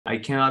I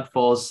cannot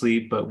fall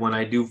asleep, but when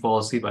I do fall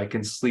asleep, I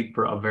can sleep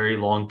for a very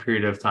long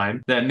period of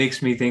time. That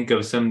makes me think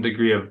of some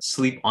degree of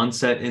sleep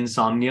onset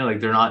insomnia, like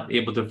they're not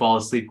able to fall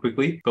asleep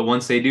quickly, but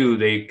once they do,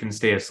 they can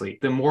stay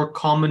asleep. The more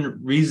common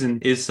reason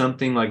is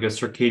something like a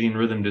circadian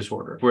rhythm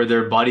disorder, where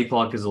their body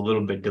clock is a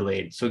little bit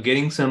delayed. So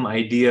getting some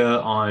idea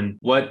on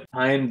what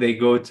time they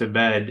go to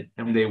bed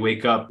and when they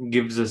wake up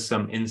gives us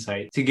some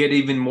insight. To get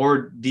even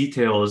more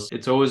details,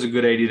 it's always a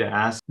good idea to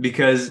ask,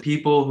 because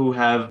people who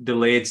have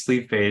delayed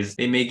sleep phase,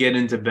 they may get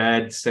into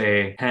bed,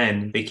 say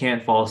 10, they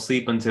can't fall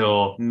asleep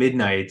until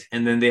midnight,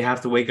 and then they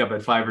have to wake up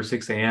at 5 or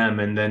 6 a.m.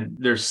 and then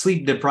they're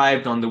sleep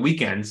deprived on the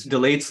weekends.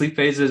 Delayed sleep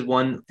phase is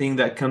one thing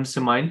that comes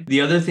to mind.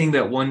 The other thing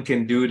that one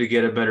can do to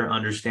get a better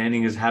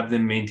understanding is have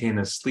them maintain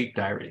a sleep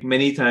diary.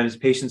 Many times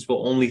patients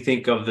will only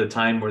think of the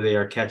time where they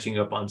are catching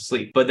up on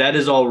sleep, but that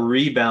is all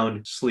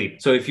rebound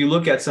sleep. So if you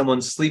look at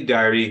someone's sleep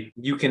diary,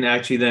 you can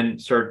actually then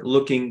start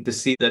looking to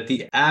see that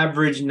the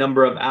average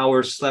number of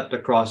hours slept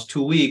across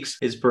 2 weeks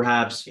is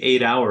perhaps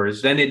 8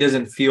 hours. Then it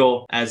doesn't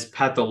feel as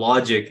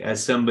pathologic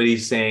as somebody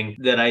saying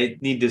that I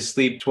need to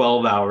sleep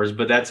 12 hours,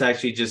 but that's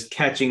actually just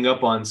catching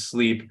up on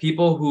sleep.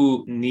 People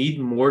who need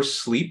more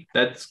sleep,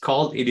 that's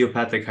called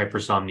idiopathic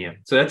hypersomnia.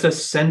 So that's a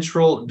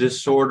central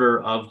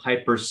disorder of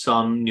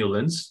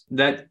hypersomnolence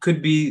that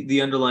could be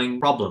the underlying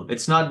problem.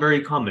 It's not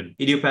very common.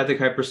 Idiopathic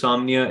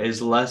hypersomnia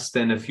is less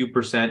than a few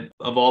percent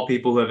of all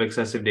people who have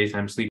excessive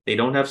daytime sleep. They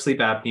don't have sleep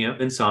apnea,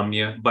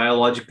 insomnia.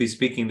 Biologically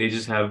speaking, they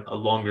just have a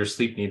longer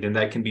sleep need, and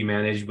that can be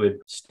managed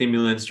with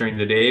stimulants during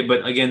the day.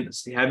 But again,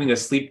 having a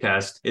sleep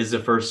test is the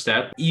first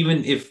step.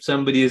 Even if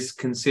somebody is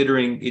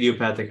considering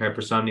idiopathic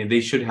hypersomnia,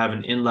 they should have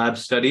an in-lab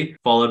study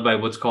followed by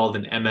what's called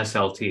an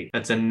MSLT.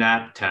 That's a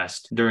nap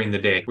test during the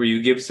day, where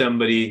you give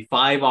somebody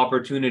 5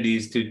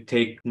 opportunities to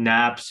take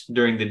naps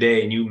during the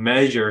day and you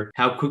measure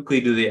how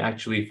quickly do they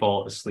actually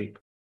fall asleep.